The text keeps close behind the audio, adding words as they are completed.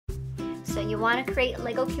So you want to create a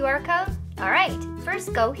Lego QR code? Alright,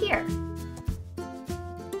 first go here.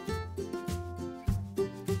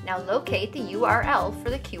 Now locate the URL for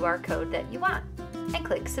the QR code that you want and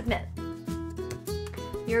click Submit.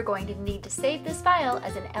 You're going to need to save this file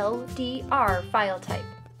as an LDR file type.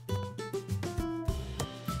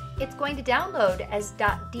 It's going to download as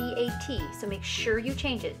 .dat, so make sure you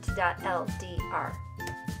change it to .ldr.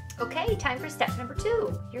 Okay, time for step number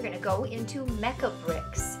 2. You're going to go into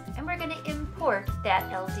Mecabricks and we're going to import that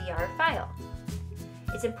LDR file.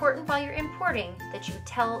 It's important while you're importing that you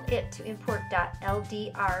tell it to import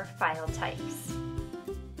 .ldr file types.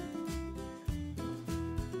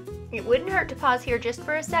 It wouldn't hurt to pause here just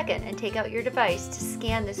for a second and take out your device to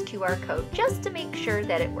scan this QR code just to make sure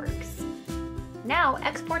that it works. Now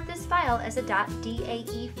export this file as a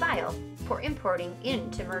 .dae file for importing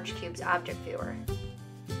into MergeCube's object viewer.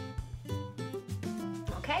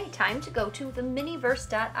 Okay, time to go to the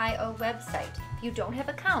Miniverse.io website. If you don't have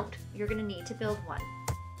an account, you're going to need to build one.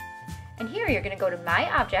 And here you're going to go to My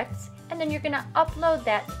Objects, and then you're going to upload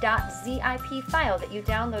that .zip file that you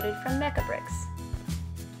downloaded from Mecabricks.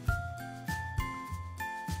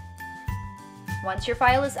 Once your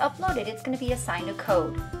file is uploaded, it's going to be assigned a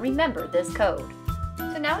code. Remember this code.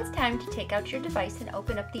 So now it's time to take out your device and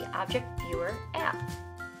open up the Object Viewer app.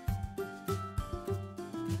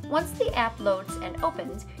 Once the app loads and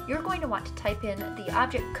opens, you're going to want to type in the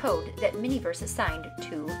object code that Miniverse assigned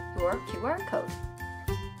to your QR code.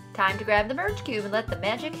 Time to grab the MergeCube and let the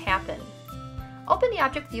magic happen. Open the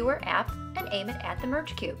Object Viewer app and aim it at the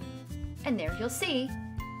MergeCube. And there you'll see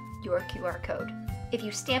your QR code. If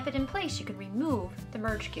you stamp it in place, you can remove the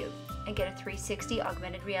MergeCube and get a 360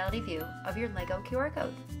 augmented reality view of your Lego QR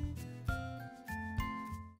code.